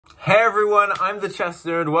Hey everyone, I'm the Chess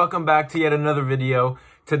Nerd. Welcome back to yet another video.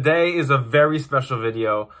 Today is a very special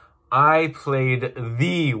video. I played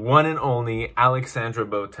the one and only Alexandra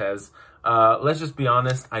Botez. Let's just be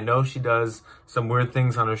honest, I know she does some weird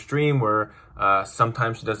things on her stream where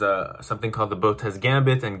sometimes she does something called the Botez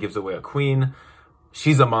Gambit and gives away a queen.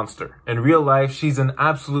 She's a monster. In real life, she's an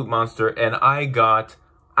absolute monster, and I got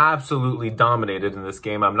absolutely dominated in this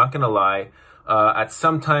game. I'm not gonna lie. At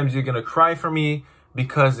some times you're gonna cry for me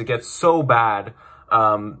because it gets so bad.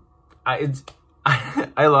 I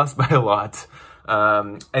lost by a lot.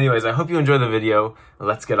 Anyways, I hope you enjoy the video.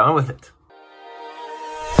 Let's get on with it.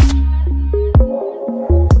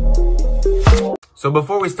 So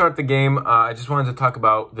before we start the game, I just wanted to talk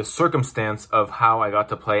about the circumstance of how I got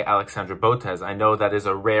to play Alexandra Botez. I know that is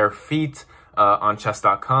a rare feat on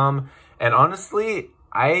chess.com, and honestly,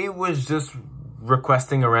 I was just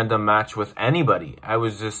requesting a random match with anybody. it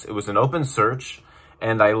was an open search,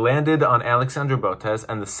 and I landed on Alexandra Botez,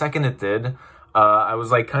 and the second it did, I was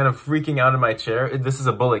like kind of freaking out in my chair. This is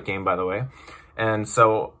a bullet game, by the way. And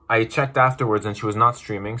so I checked afterwards, and she was not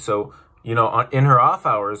streaming. So, you know, in her off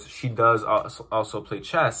hours, she does also play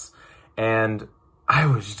chess. And I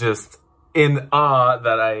was just in awe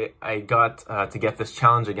that I got to get this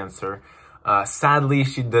challenge against her. Sadly,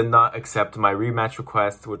 she did not accept my rematch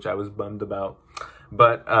request, which I was bummed about.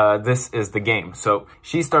 But this is the game. So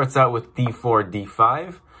she starts out with d4,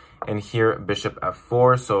 d5, and here bishop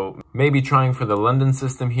f4. So maybe trying for the London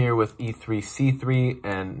system here with e3, c3,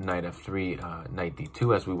 and knight f3, knight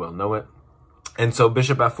d2, as we well know it. And so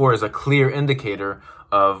bishop f4 is a clear indicator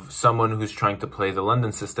of someone who's trying to play the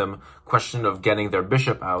London system, question of getting their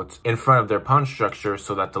bishop out in front of their pawn structure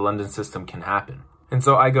so that the London system can happen. And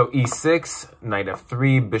so I go e6, knight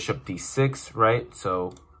f3, bishop d6, right?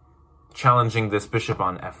 So challenging this bishop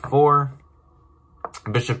on f4,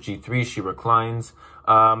 bishop g3, she reclines.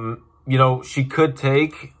 You know, she could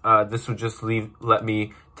take, this would just let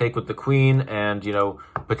me take with the queen and, you know,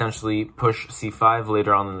 potentially push c5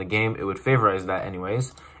 later on in the game. It would favorize that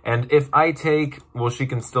anyways. And if I take, well, she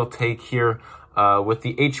can still take here with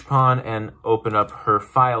the h-pawn and open up her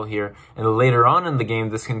file here. And later on in the game,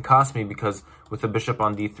 this can cost me because with the bishop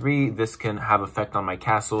on d3, this can have effect on my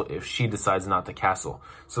castle if she decides not to castle.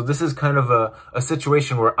 So this is kind of a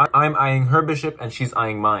situation where I'm eyeing her bishop and she's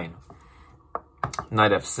eyeing mine.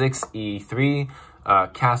 Knight f6,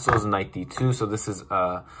 e3, castles, knight d2. So this is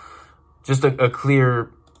just a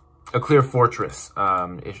clear fortress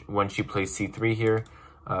when she plays c3 here.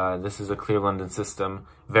 This is a clear London system.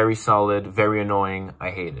 Very solid, very annoying.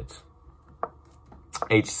 I hate it.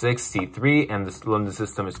 h6, c3, and this London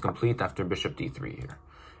system is complete after bishop d3 here.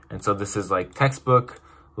 And so this is like textbook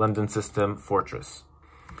London system fortress.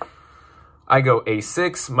 I go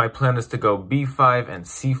a6. My plan is to go b5 and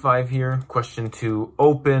c5 here. Question to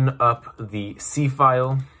open up the c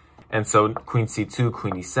file. And so queen c2,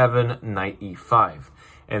 queen e7, knight e5.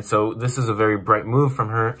 And so this is a very bright move from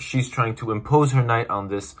her. She's trying to impose her knight on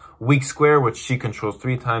this weak square, which she controls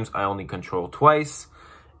 3 times. I only control twice.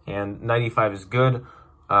 And knight e5 is good,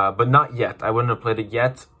 but not yet. I wouldn't have played it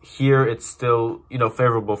yet. Here, it's still, you know,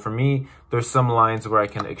 favorable for me. There's some lines where I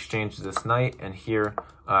can exchange this knight, and here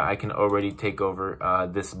I can already take over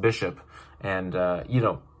this bishop. And, you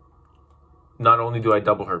know, not only do I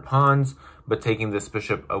double her pawns, but taking this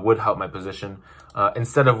bishop would help my position.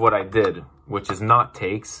 Instead of what I did, which is not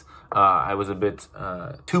takes, I was a bit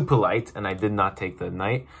too polite and I did not take the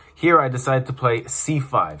knight. Here I decided to play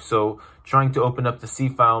c5, so trying to open up the c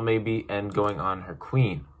file maybe and going on her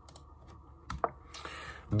queen.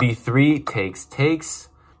 b3 takes.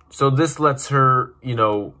 So this lets her, you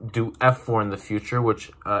know, do f4 in the future,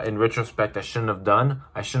 which in retrospect I shouldn't have done.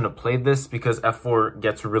 I shouldn't have played this because f4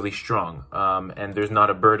 gets really strong, and there's not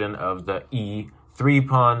a burden of the e3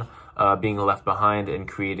 pawn being left behind and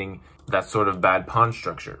creating that sort of bad pawn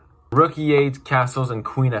structure. Rook e8, castles, and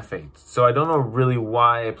queen f8. So I don't know really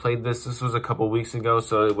why I played this. This was a couple weeks ago,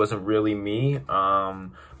 so it wasn't really me.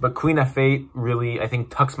 But queen f8 really, I think,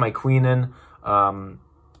 tucks my queen in.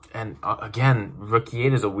 And again, rook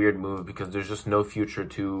e8 is a weird move because there's just no future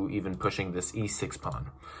to even pushing this e6 pawn.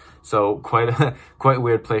 So quite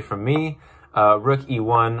weird play from me. Rook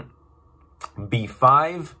e1,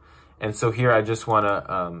 b5. And so here I just want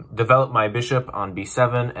to develop my bishop on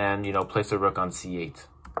b7 and, you know, place a rook on c8.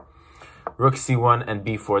 Rook c1 and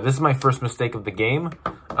b4. This is my first mistake of the game.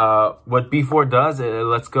 What b4 does, it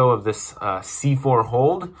lets go of this c4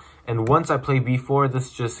 hold. And once I play b4,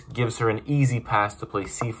 this just gives her an easy pass to play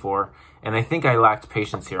c4. And I think I lacked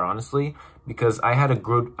patience here, honestly, because I had a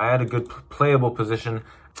good playable position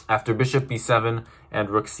after bishop b7 and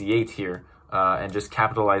rook c8 here, and just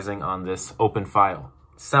capitalizing on this open file.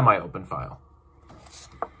 semi-open file.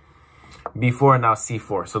 B4 and now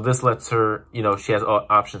C4. So this lets her, you know, she has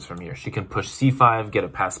options from here. She can push C5, get a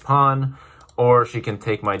passed pawn, or she can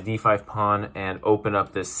take my D5 pawn and open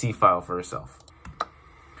up this C file for herself.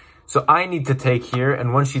 So I need to take here,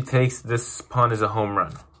 and when she takes, this pawn is a home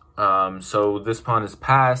run. So this pawn is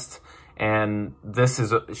passed, and this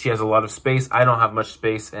is, she has a lot of space. I don't have much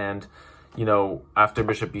space, and, you know, after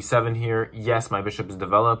bishop B7 here, yes, my bishop is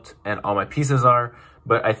developed, and all my pieces are,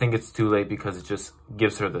 but I think it's too late because it just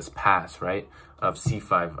gives her this pass, right, of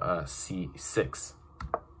C5, C6.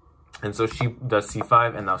 And so she does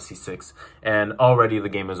C5 and now C6. And already the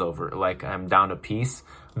game is over. Like, I'm down a piece.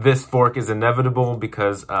 This fork is inevitable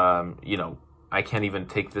because, you know, I can't even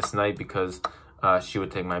take this knight because she would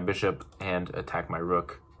take my bishop and attack my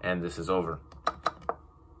rook. And this is over.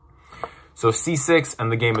 So C6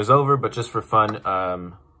 and the game is over. But just for fun,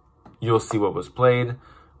 you'll see what was played.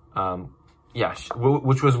 Yeah,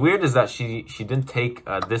 which was weird is that she didn't take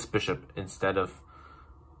this bishop instead of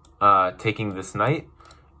taking this knight.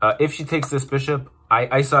 If she takes this bishop,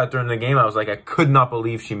 I saw it during the game. I was like, I could not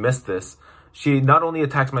believe she missed this. She not only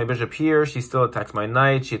attacks my bishop here, she still attacks my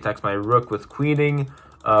knight. She attacks my rook with queening,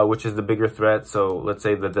 which is the bigger threat. So let's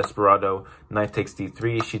say the desperado knight takes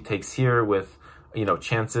d3. She takes here with, you know,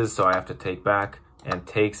 chances. So I have to take back and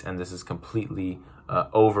takes, and this is completely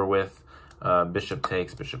over with. Bishop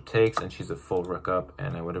takes, and she's a full rook up,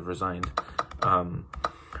 and I would have resigned.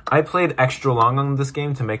 I played extra long on this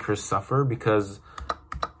game to make her suffer because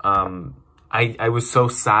I was so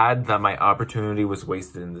sad that my opportunity was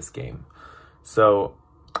wasted in this game. So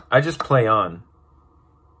I just play on.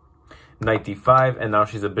 Knight d5, and now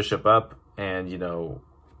she's a bishop up, and, you know,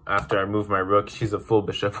 after I move my rook, she's a full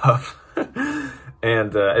bishop up.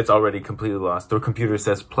 And it's already completely lost. The computer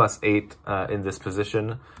says +8 in this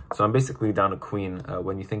position. So I'm basically down a queen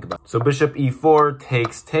when you think about it. So bishop e4,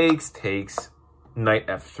 takes, knight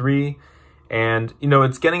f3. And, you know,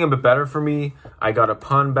 it's getting a bit better for me. I got a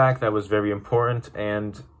pawn back. That was very important.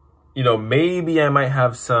 And, you know, maybe I might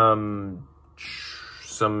have some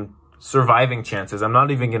surviving chances. I'm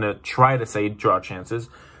not even going to try to say draw chances.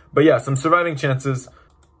 But yeah, some surviving chances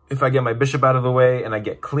if I get my bishop out of the way and I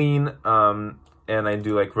get clean. And I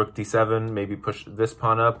do like rook d7, maybe push this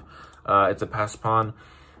pawn up. It's a passed pawn.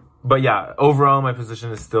 But yeah, overall, my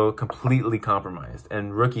position is still completely compromised.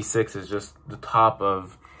 And rook e6 is just the top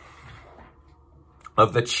of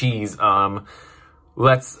the cheese.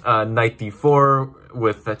 Let's knight d4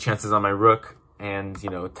 with the chances on my rook. And, you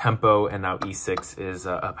know, tempo, and now e6 is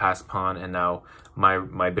a passed pawn. And now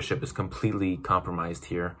my bishop is completely compromised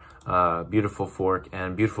here. Beautiful fork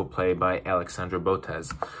and beautiful play by Alexandra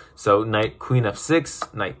Botez. So knight, queen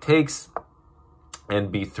f6, knight takes,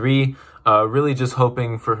 and b3. Really just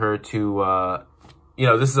hoping for her to, you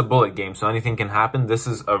know, this is a bullet game, so anything can happen. This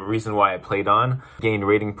is a reason why I played on. Gained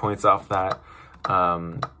rating points off that.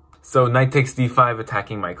 So knight takes d5,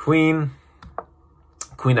 attacking my queen.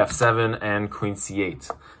 Queen f7 and queen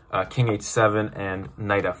c8. King h7 and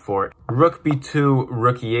knight f4. Rook b2,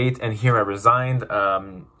 rook e8, and here I resigned.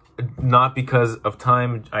 Not because of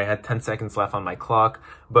time, I had 10 seconds left on my clock,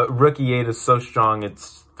 but rook e8 is so strong,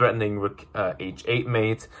 it's threatening rook h8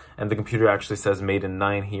 mate, and the computer actually says mate in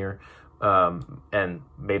 9 here, and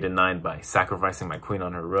mate in 9 by sacrificing my queen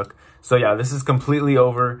on her rook. So yeah, this is completely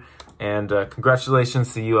over, and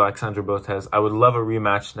congratulations to you, Alexandra Botez. I would love a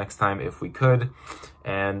rematch next time if we could,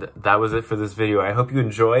 and that was it for this video. I hope you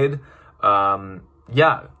enjoyed.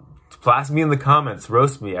 Yeah. Blast me in the comments,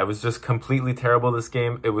 roast me. I was just completely terrible this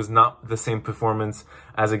game. It was not the same performance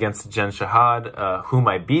as against Jen Shahad, whom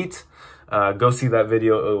I beat. Go see that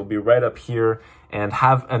video. It will be right up here. And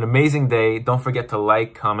have an amazing day. Don't forget to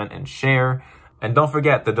like, comment, and share. And don't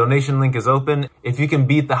forget, the donation link is open. If you can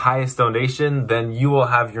beat the highest donation, then you will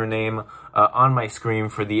have your name on my screen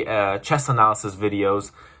for the chess analysis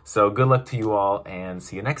videos. So good luck to you all, and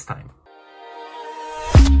see you next time.